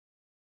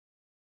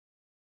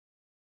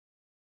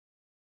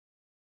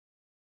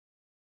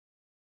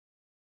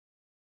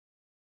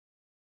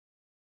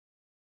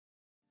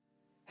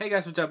Hey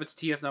guys, what's up? It's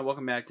TF now.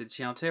 Welcome back to the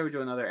channel. Today we're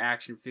doing another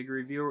action figure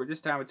review. This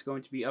time it's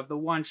going to be of the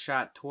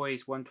one-shot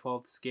toys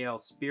 1/12 scale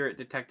Spirit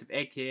Detective,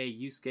 aka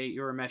Yusuke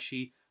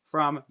Urameshi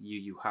from Yu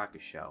Yu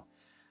Hakusho.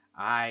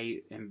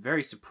 I am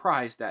very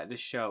surprised that this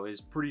show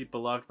is pretty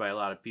beloved by a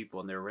lot of people,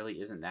 and there really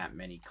isn't that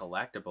many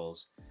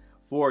collectibles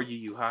for Yu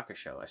Yu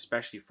Hakusho,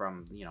 especially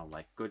from,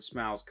 like Good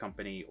Smiles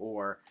Company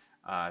or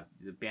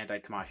the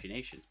Bandai Tamashii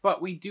Nations.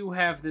 But we do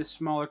have this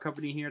smaller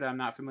company here that I'm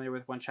not familiar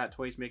with, One Shot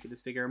Toys, making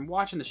this figure. I'm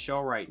watching the show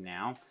right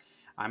now.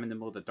 I'm in the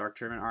middle of the Dark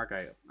Tournament arc.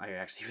 I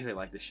actually really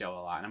like the show a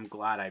lot, and I'm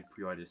glad I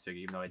pre-ordered this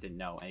figure, even though I didn't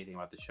know anything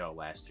about the show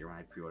last year when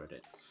I pre-ordered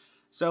it.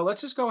 So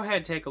let's just go ahead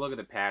and take a look at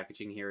the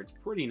packaging here. It's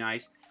pretty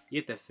nice. You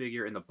get the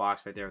figure in the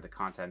box right there with the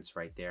contents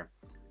right there.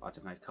 Lots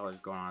of nice colors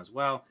going on as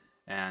well.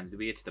 And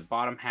we get to the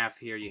bottom half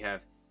here. You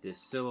have this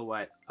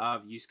silhouette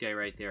of Yusuke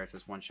right there. It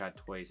says One Shot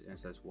Toys, and it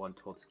says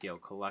 1/12 scale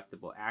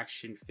collectible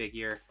action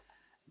figure.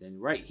 Then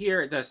right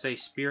here, it does say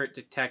Spirit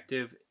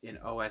Detective in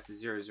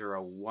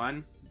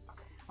OS001.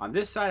 On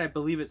this side, I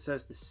believe it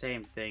says the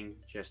same thing,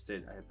 just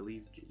I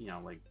believe,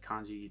 like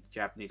kanji,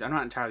 Japanese. I'm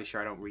not entirely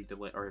sure. I don't read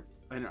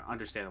I don't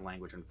understand the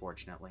language,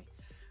 unfortunately.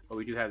 But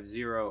we do have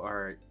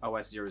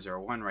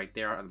OS001 right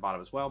there on the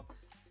bottom as well.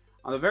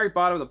 On the very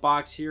bottom of the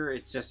box here,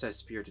 it just says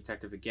Spirit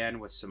Detective again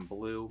with some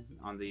blue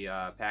on the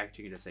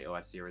packaging. You just say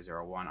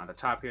OS001. On the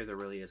top here, there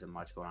really isn't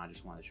much going on. I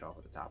just wanted to show off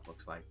what the top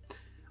looks like.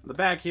 On the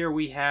back here,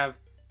 we have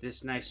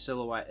this nice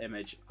silhouette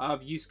image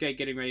of Yusuke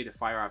getting ready to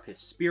fire off his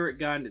spirit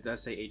gun. It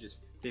does say ages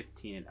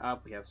 15 and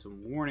up. We have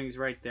some warnings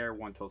right there.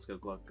 1/12 scale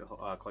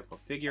collectible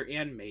figure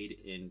and made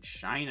in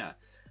China.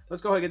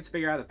 Let's go ahead and get this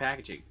figure out of the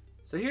packaging.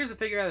 So here's the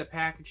figure out of the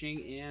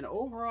packaging, and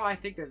overall I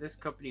think that this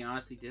company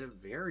honestly did a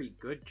very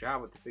good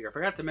job with the figure. I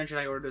forgot to mention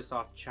I ordered this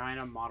off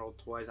China Model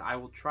Toys. I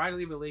will try to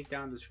leave a link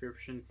down in the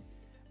description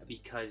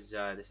because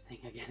this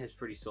thing again is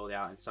pretty sold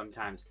out, and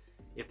sometimes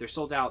if they're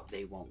sold out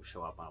they won't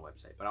show up on a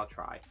website, but I'll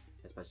try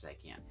as best as I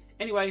can.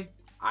 Anyway,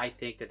 I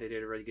think that they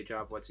did a really good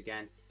job once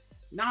again.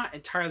 Not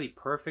entirely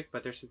perfect,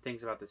 but there's some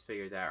things about this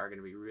figure that are going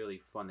to be really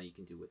fun that you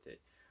can do with it.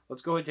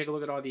 Let's go ahead and take a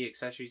look at all the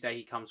accessories that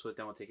he comes with,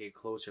 then we'll take a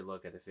closer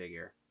look at the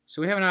figure.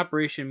 So we have an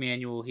operation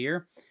manual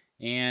here,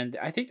 and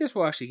I think this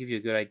will actually give you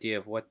a good idea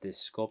of what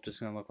this sculpt is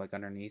going to look like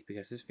underneath,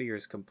 because this figure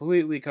is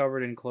completely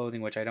covered in clothing,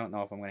 which I don't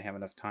know if I'm going to have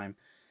enough time,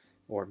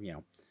 or,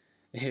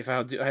 if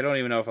I don't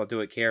even know if I'll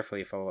do it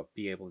carefully, if I'll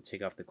be able to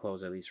take off the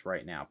clothes at least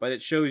right now. But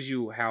it shows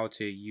you how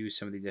to use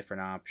some of the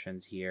different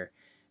options here,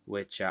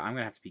 which I'm going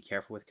to have to be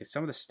careful with, because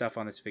some of the stuff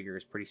on this figure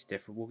is pretty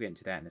stiff. We'll get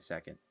into that in a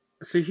second.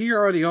 So here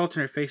are the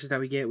alternate faces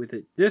that we get with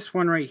it. This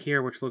one right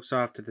here, which looks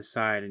off to the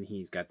side, and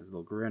he's got this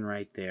little grin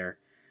right there.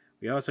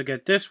 We also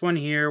get this one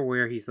here,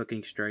 where he's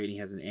looking straight, and he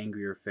has an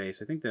angrier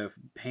face. I think the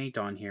paint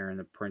on here and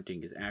the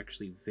printing is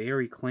actually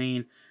very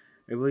clean.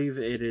 I believe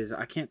it is,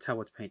 I can't tell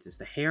what's painted. Is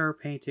the hair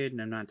painted?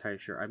 And I'm not entirely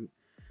sure.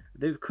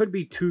 There could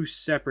be two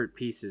separate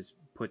pieces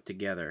put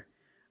together.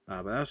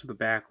 But that's what the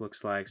back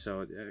looks like,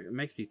 so it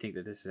makes me think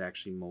that this is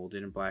actually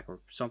molded in black,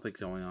 or something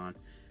going on,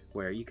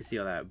 where you can see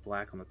all that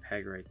black on the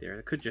peg right there.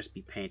 It could just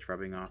be paint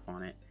rubbing off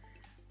on it.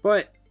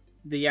 But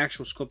the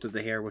actual sculpt of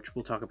the hair, which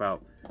we'll talk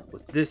about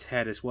with this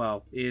head as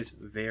well, is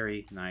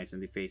very nice,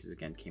 and the faces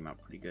again came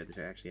out pretty good.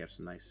 They actually have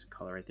some nice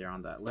color right there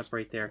on that lip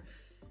right there.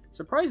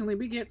 Surprisingly,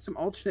 we get some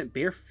alternate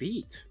bare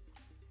feet.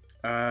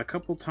 A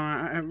couple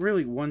times,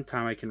 really one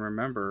time I can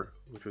remember,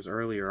 which was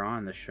earlier on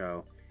in the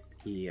show,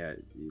 he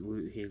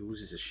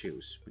loses his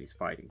shoes when he's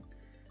fighting.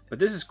 But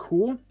this is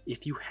cool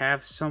if you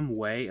have some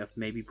way of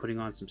maybe putting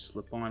on some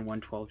slip-on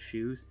 1/12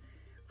 shoes.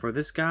 For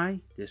this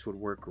guy, this would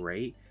work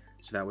great.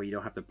 So that way you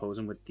don't have to pose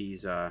them with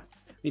these, I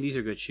mean, these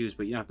are good shoes,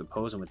 but you don't have to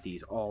pose them with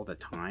these all the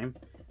time.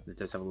 It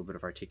does have a little bit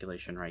of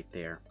articulation right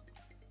there.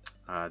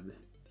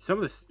 Some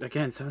of this,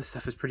 again, some of the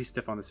stuff is pretty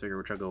stiff on this figure,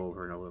 which I'll go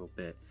over in a little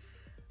bit.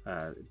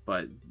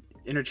 But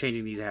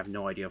interchanging these, I have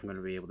no idea if I'm going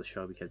to be able to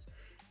show, because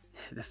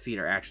the feet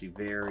are actually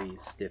very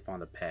stiff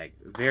on the peg.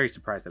 Very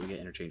surprised that we get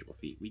interchangeable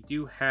feet. We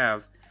do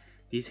have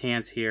these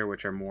hands here,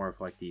 which are more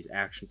of like these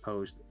action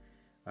posed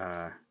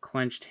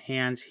clenched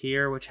hands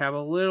here, which have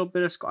a little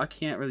bit of I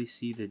can't really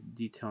see the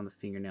detail on the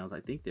fingernails. I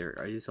think there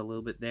is a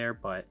little bit there,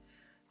 but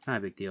it's not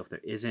a big deal if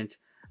there isn't.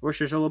 I wish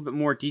there's a little bit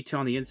more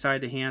detail on the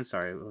inside of the hand.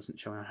 Sorry, it wasn't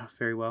showing off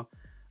very well.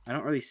 I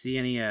don't really see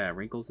any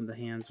wrinkles in the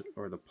hands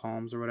or the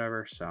palms or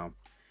whatever, so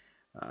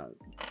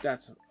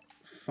that's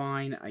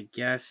fine, I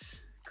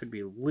guess. Could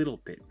be a little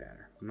bit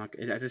better. I'm not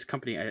at this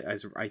company,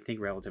 as I think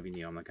relatively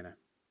new. I'm not gonna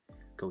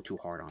go too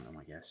hard on them,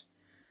 I guess.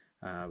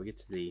 We get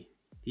to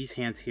these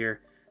hands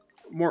here,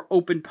 more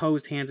open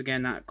posed hands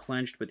again, not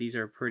clenched, but these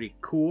are pretty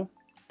cool.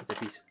 As if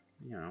he's,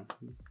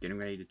 getting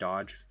ready to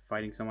dodge,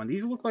 fighting someone.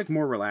 These look like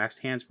more relaxed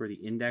hands, where the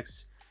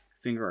index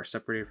finger are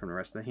separated from the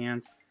rest of the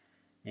hands,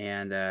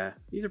 and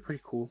these are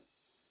pretty cool.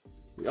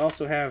 We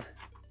also have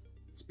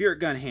spirit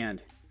gun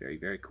hand. Very,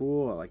 very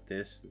cool. I like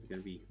this. This is going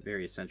to be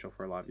very essential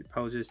for a lot of your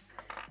poses.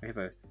 We have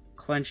a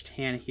clenched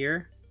hand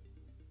here,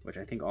 which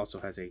I think also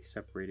has a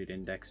separated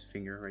index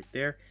finger right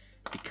there,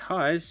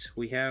 because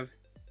we have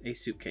a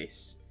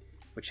suitcase.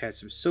 which has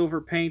some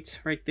silver paint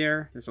right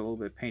there. There's a little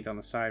bit of paint on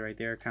the side right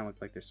there. Kind of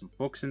looks like there's some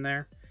books in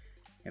there.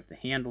 You have the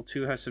handle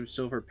too, has some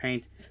silver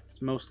paint.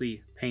 It's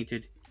mostly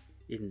painted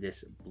in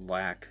this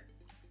black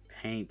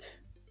paint.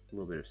 A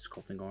little bit of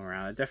sculpting going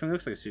around. It definitely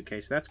looks like a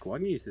suitcase, so that's cool. I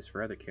can use this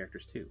for other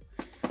characters too.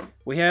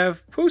 We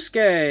have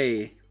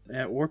Poosuke,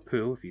 or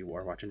Pooh if you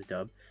are watching the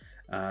dub.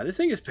 This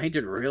thing is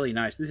painted really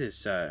nice. This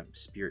is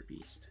Spirit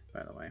Beast,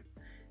 by the way.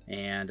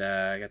 And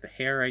I got the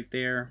hair right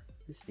there.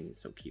 This thing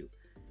is so cute.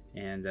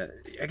 And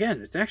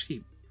again, it's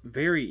actually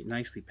very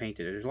nicely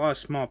painted. There's a lot of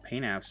small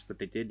paint apps, but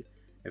they did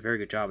a very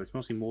good job. It's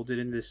mostly molded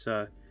in this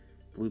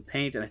blue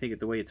paint, and I think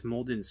the way it's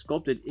molded and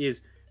sculpted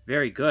is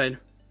very good.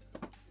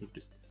 You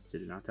just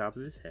sitting on top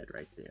of his head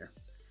right there.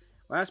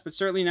 Last but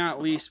certainly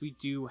not least, we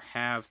do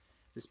have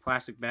this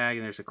plastic bag,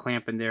 and there's a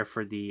clamp in there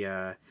for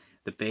the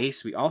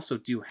base. We also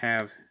do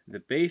have the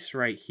base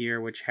right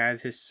here, which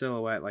has his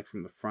silhouette, like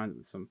from the front,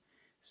 with some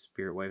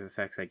spirit wave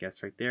effects, I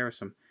guess, right there.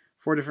 Some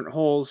 4 different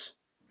holes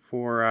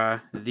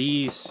for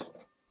these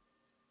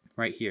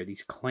right here,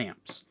 these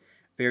clamps.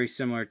 Very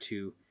similar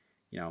to,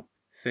 you know,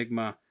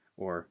 Figma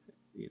or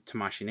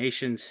Tamashii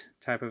Nation's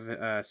type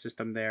of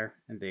system there,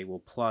 and they will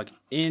plug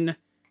in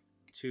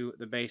to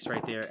the base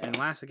right there. And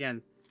last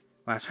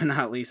but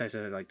not least, I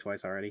said it like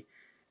twice already,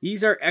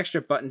 these are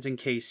extra buttons in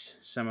case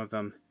some of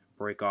them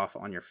break off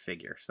on your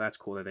figure. So that's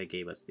cool that they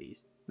gave us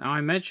these. Now,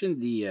 I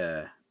mentioned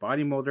the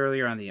body mold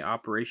earlier on the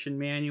operation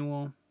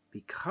manual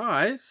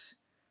because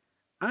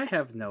I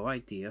have no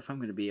idea if I'm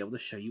going to be able to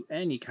show you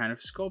any kind of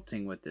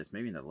sculpting with this.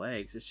 Maybe in the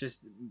legs. It's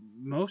just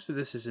most of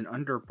this is an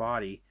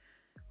underbody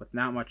with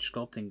not much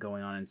sculpting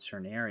going on in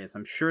certain areas.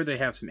 I'm sure they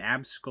have some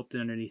abs sculpted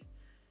underneath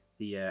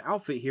the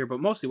outfit here, but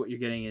mostly what you're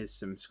getting is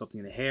some sculpting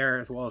in the hair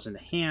as well as in the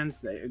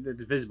hands. They're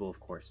visible, of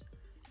course.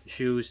 The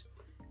shoes,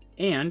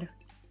 and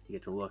you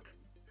get to look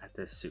at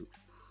this suit.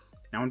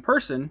 Now in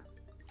person,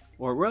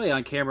 or really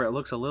on camera, it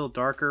looks a little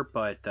darker,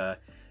 but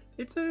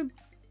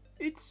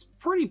it's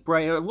pretty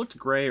bright. It looked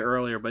gray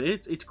earlier, but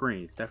it's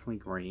green. It's definitely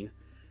green.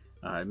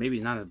 Maybe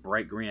not as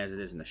bright green as it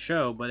is in the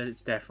show, but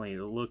it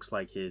looks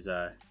like his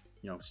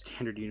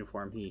standard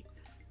uniform he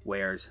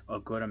wears a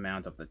good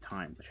amount of the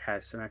time, which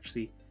has some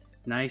actually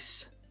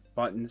nice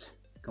buttons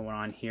going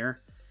on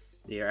here.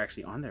 They are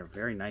actually on there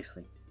very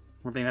nicely.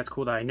 One thing that's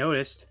cool that I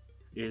noticed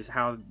is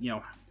how do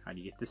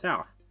you get this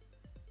out?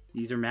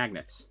 These are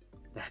magnets.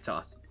 That's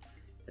awesome.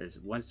 There's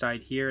one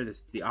side here,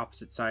 there's the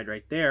opposite side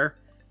right there,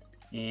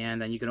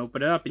 and then you can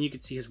open it up and you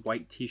can see his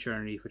white t-shirt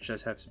underneath, which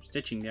does have some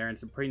stitching there, and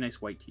it's a pretty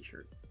nice white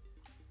t-shirt.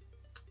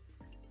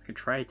 I can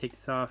try to take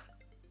this off.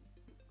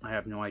 I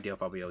have no idea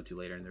if I'll be able to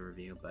later in the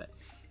review, but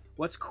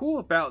what's cool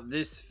about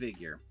this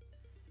figure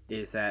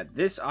is that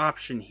this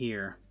option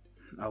here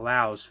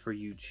allows for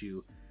you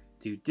to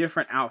do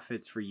different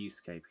outfits for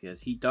Yusuke,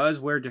 because he does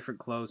wear different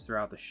clothes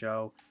throughout the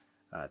show.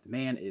 The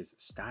man is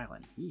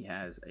styling. He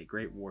has a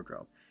great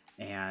wardrobe.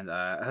 And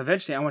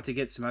eventually I want to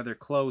get some other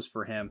clothes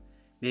for him.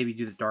 Maybe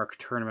do the Dark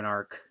Tournament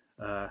arc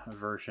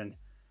version.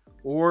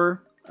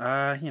 Or,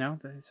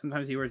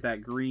 sometimes he wears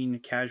that green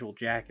casual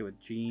jacket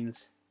with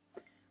jeans.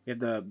 We have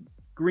the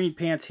green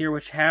pants here,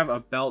 which have a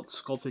belt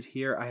sculpted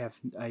here.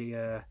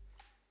 It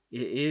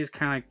is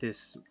kind of like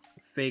this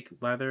fake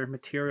leather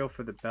material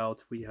for the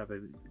belt. We have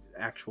an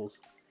actual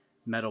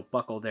metal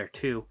buckle there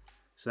too.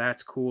 So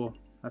that's cool.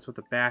 That's what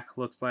the back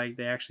looks like.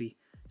 They actually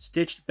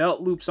stitched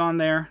belt loops on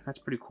there. That's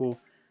pretty cool.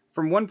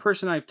 From one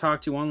person I've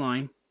talked to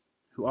online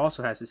who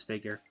also has this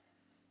figure,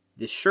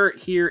 the shirt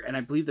here and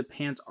I believe the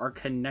pants are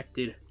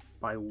connected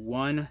by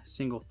one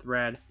single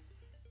thread.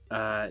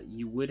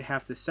 You would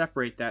have to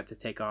separate that to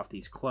take off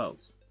these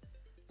clothes.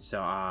 So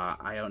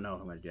I don't know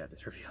if I'm going to do that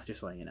this review,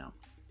 just letting you know.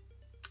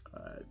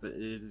 But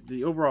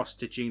the overall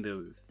stitching,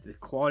 the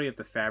quality of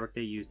the fabric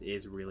they used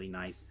is really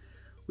nice.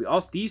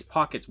 These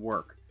pockets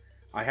work.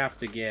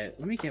 Let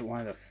me get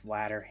one of the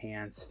flatter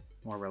hands,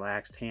 more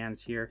relaxed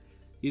hands here.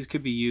 These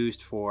could be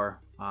used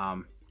for,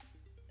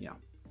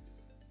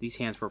 these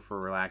hands were for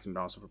relaxing,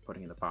 but also for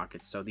putting in the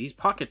pockets. So these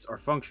pockets are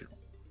functional.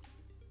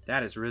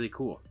 That is really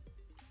cool.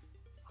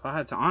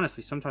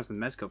 Honestly, sometimes the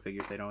Mezco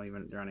figures, they're not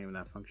even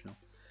that functional.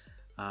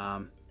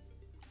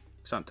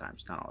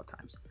 Sometimes, not all the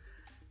times.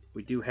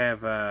 We do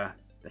have the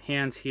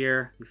hands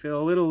here. We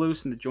feel a little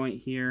loose in the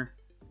joint here.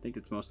 I think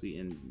it's mostly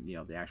in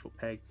the actual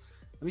peg.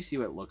 Let me see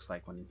what it looks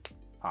like when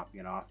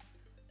popping it off.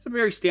 It's a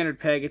very standard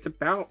peg. It's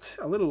about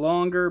a little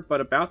longer, but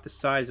about the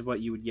size of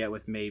what you would get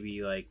with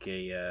maybe like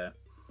a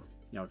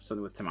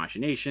something with Tamashii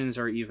Nations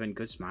or even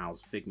Good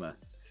Smiles Figma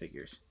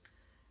figures.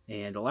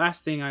 And the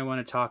last thing I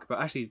want to talk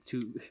about,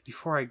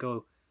 before I go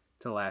to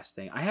the last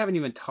thing, I haven't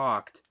even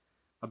talked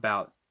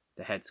about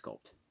the head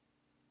sculpt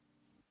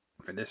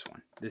for this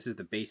one. This is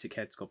the basic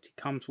head sculpt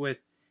he comes with.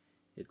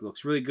 It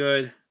looks really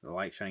good. The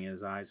light shining in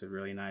his eyes is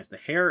really nice. The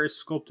hair is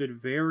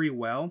sculpted very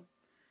well.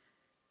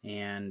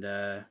 And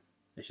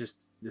it's just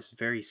this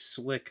very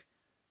slick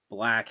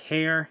black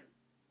hair.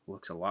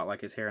 Looks a lot like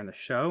his hair in the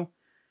show.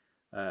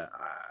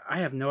 I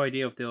have no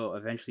idea if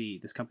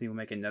this company will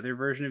make another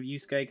version of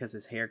Yusuke, because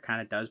his hair kind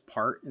of does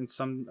part in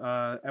some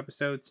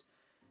episodes.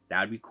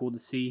 That would be cool to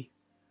see.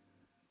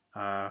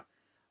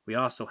 We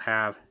also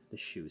have the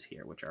shoes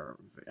here, which are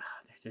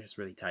they're just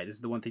really tight. This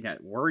is the one thing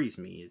that worries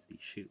me is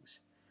these shoes.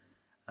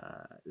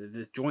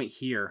 The joint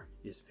here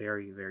is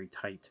very, very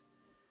tight,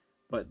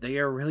 but they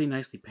are really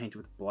nicely painted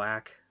with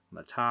black on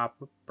the top,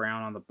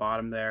 brown on the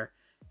bottom there.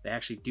 They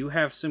actually do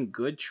have some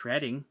good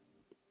treading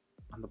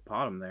on the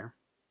bottom there.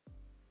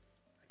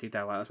 I think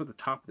that's what the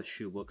top of the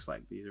shoe looks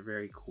like. These are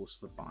very cool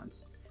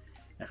slip-ons.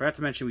 I forgot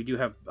to mention we do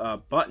have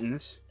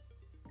buttons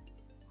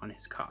on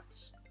his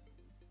cuffs.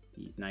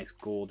 These nice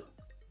gold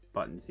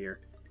buttons here.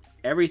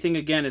 Everything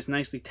again is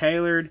nicely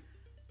tailored.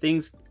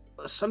 Things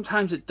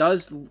sometimes it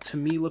does to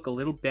me look a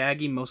little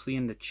baggy, mostly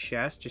in the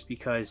chest, just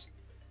because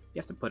you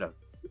have to put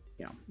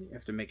you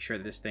have to make sure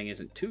that this thing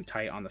isn't too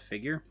tight on the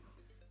figure.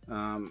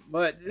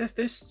 But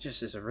this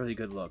just is a really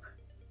good look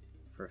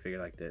for a figure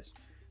like this.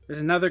 There's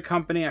another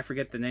company, I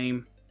forget the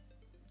name.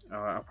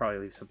 I'll probably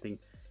leave something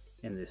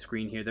in the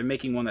screen here. They're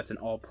making one that's an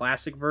all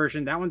plastic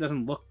version. That one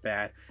doesn't look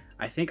bad.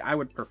 I think I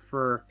would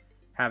prefer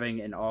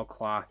having an all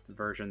cloth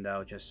version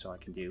though, just so I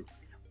can do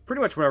pretty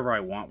much whatever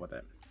I want with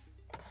it.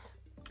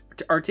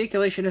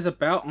 Articulation is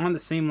about on the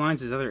same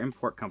lines as other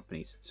import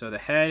companies. So the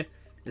head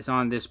is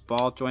on this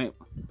ball joint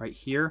right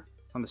here.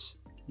 It's on this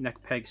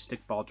neck peg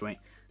stick ball joint.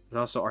 There's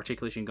also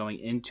articulation going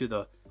into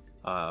the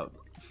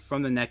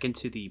from the neck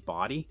into the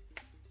body.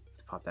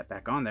 Let's pop that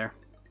back on there.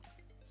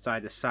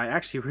 Side to side,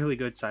 actually really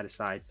good side to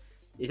side.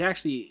 It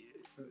actually,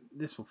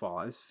 this will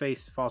fall. This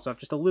face falls off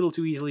just a little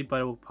too easily,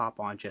 but it will pop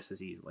on just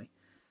as easily.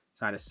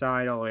 Side to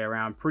side, all the way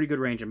around. Pretty good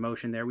range of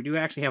motion there. We do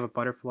actually have a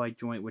butterfly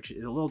joint, which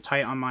is a little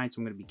tight on mine, so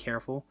I'm going to be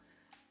careful.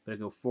 But I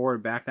go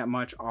forward, back that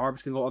much.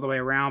 Arms can go all the way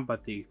around,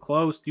 but the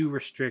clothes do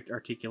restrict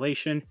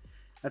articulation.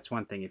 That's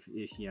one thing. If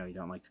you know you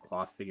don't like the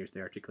cloth figures,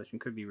 the articulation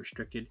could be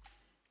restricted.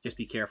 Just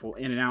be careful.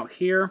 In and out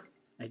here.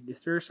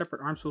 Is there a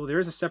separate arm swivel? There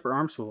is a separate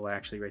arm swivel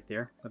actually right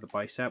there with the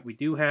bicep. We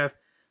do have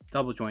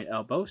double joint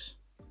elbows.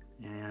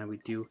 And we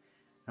do,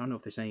 I don't know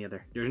if there's any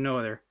other, there's no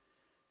other,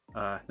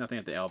 nothing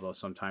at the elbow.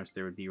 Sometimes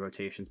there would be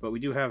rotations, but we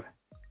do have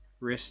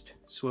wrist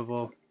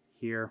swivel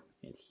here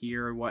and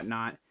here and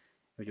whatnot.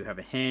 We do have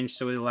a hinge,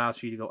 so it allows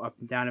for you to go up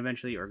and down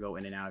eventually or go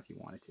in and out if you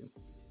wanted to.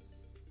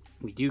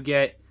 We do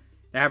get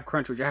ab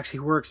crunch, which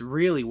actually works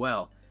really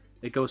well.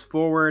 It goes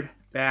forward,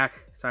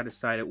 back, side to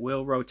side. It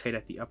will rotate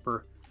at the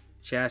upper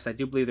chest. I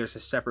do believe there's a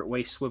separate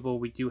waist swivel.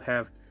 We do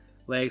have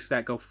legs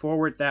that go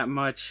forward that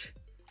much,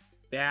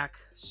 back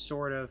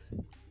sort of.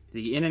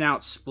 The in and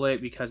out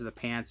split because of the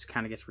pants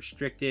kind of gets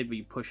restricted, but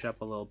you push it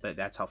up a little bit,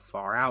 that's how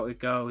far out it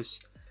goes.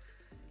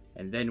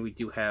 And then we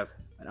do have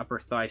an upper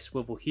thigh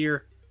swivel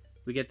here.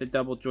 We get the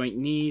double joint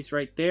knees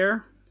right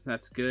there.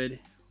 That's good.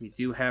 We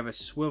do have a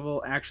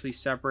swivel actually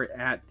separate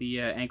at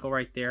the ankle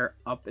right there,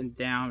 up and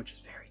down, which is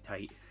very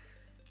tight.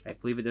 I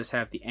believe it does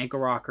have the ankle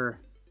rocker.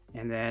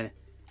 And then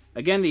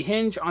again, the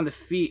hinge on the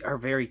feet are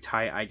very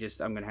tight.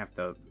 I'm gonna have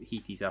to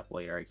heat these up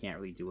later. I can't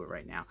really do it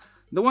right now.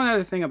 The one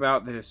other thing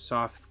about the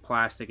soft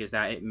plastic is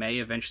that it may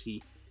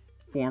eventually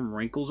form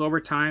wrinkles over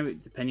time,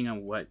 depending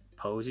on what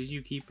poses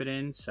you keep it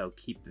in. So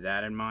keep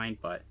that in mind.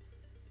 But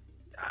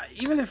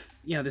even if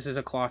this is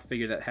a cloth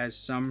figure that has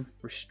some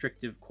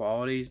restrictive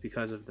qualities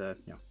because of the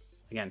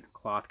again,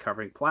 cloth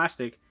covering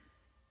plastic,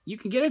 you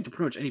can get into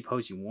pretty much any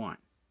pose you want.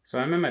 So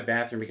I'm in my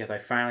bathroom because I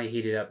finally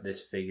heated up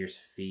this figure's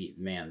feet.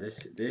 Man,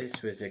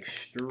 this was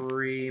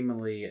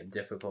extremely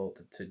difficult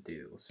to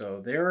do.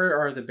 So there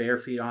are the bare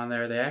feet on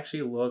there. They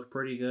actually look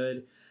pretty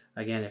good.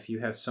 Again, if you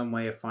have some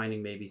way of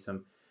finding maybe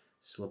some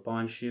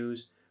slip-on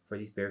shoes for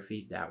these bare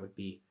feet, that would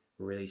be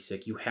really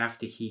sick. You have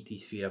to heat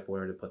these feet up in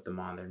order to put them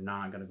on. They're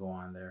not going to go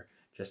on there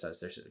just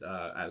as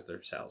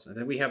themselves. And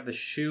then we have the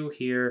shoe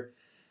here.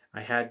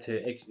 I had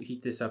to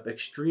heat this up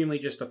extremely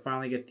just to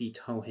finally get the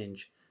toe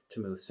hinge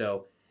to move.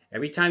 So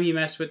every time you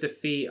mess with the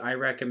feet, I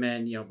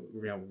recommend,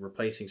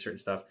 replacing certain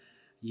stuff.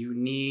 You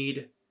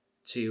need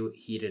to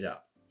heat it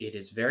up. It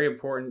is very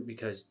important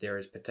because there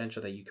is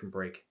potential that you can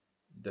break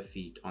the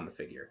feet on the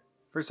figure.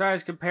 For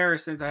size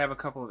comparisons, I have a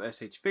couple of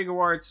SH figure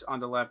arts. On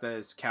the left, that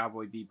is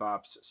Cowboy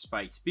Bebop's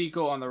Spike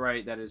Spiegel. On the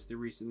right, that is the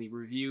recently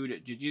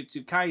reviewed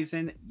Jujutsu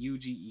Kaisen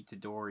Yuji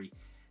Itadori.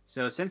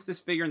 So since this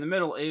figure in the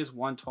middle is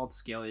 1/12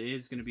 scale, it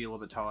is going to be a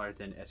little bit taller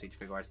than SH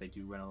figure arts. They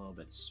do run a little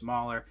bit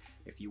smaller.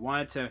 If you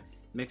wanted to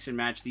mix and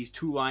match these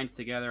two lines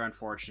together,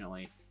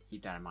 unfortunately,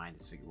 keep that in mind,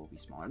 this figure will be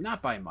smaller.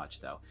 Not by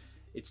much, though.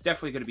 It's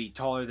definitely going to be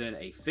taller than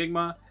a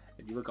Figma.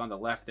 If you look on the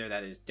left there,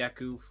 that is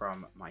Deku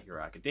from My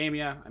Hero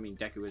Academia. I mean,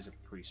 Deku is a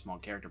pretty small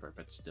character,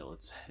 but still,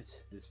 it's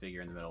this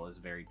figure in the middle is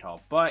very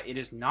tall. But it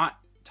is not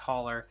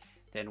taller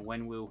than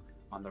Wenwu.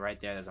 On the right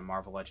there, there's a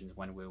Marvel Legends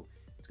Wenwu.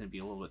 It's going to be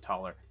a little bit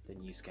taller than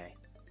Yusuke.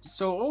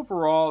 So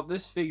overall,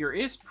 this figure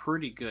is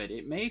pretty good.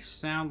 It may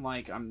sound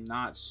like I'm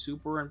not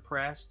super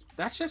impressed.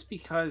 That's just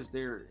because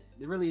there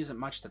really isn't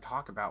much to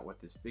talk about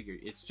with this figure.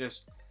 It's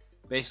just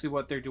basically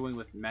what they're doing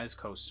with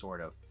Mezco,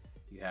 sort of.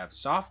 You have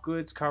soft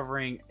goods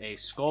covering a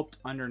sculpt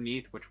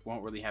underneath, which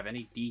won't really have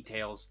any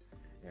details,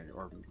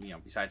 or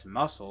besides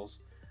muscles.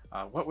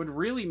 What would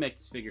really make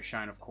this figure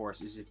shine, of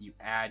course, is if you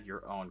add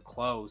your own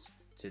clothes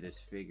to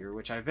this figure,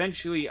 which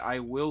eventually I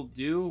will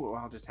do.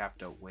 I'll just have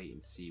to wait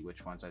and see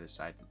which ones I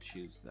decide to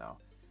choose, though.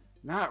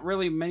 Not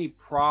really many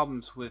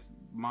problems with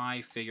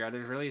my figure.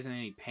 There really isn't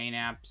any paint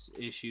apps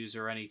issues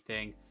or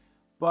anything.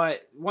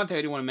 But one thing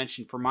I do want to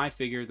mention for my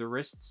figure, the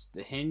wrists,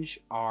 the hinge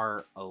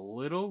are a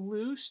little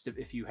loose.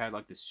 If you had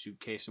like the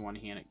suitcase in one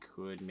hand, it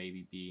could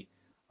maybe be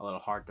a little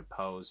hard to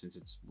pose since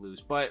it's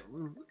loose. But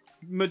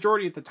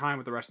majority of the time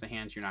with the rest of the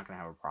hands, you're not going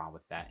to have a problem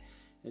with that.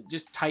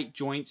 Just tight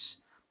joints.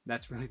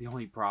 That's really the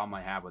only problem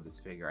I have with this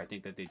figure. I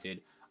think that they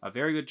did a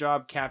very good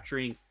job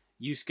capturing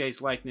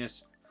Yusuke's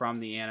likeness from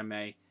the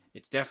anime.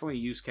 It's definitely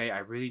Yusuke. I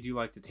really do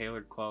like the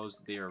tailored clothes.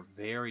 They are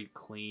very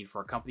clean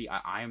for a company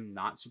I am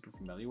not super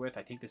familiar with.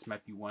 I think this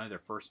might be one of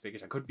their first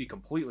figures. I could be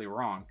completely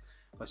wrong,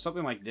 but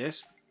something like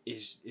this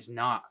is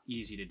not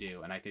easy to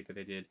do, and I think that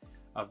they did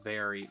a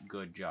very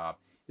good job.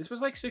 This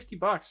was like 60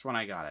 bucks when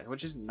I got it,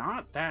 which is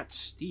not that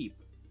steep.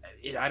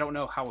 I don't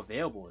know how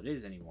available it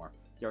is anymore.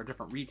 There are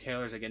different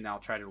retailers. Again, I'll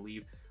try to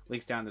leave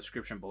links down in the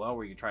description below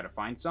where you can try to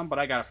find some, but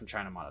I got it from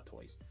China Model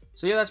Toys.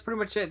 So yeah, that's pretty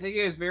much it. Thank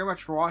you guys very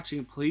much for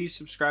watching. Please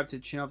subscribe to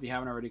the channel if you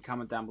haven't already.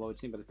 Comment down below what you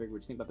think about the figure,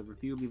 what you think about the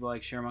review. Leave a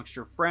like, share amongst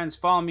your friends.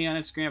 Follow me on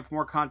Instagram for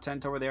more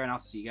content over there, and I'll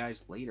see you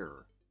guys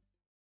later.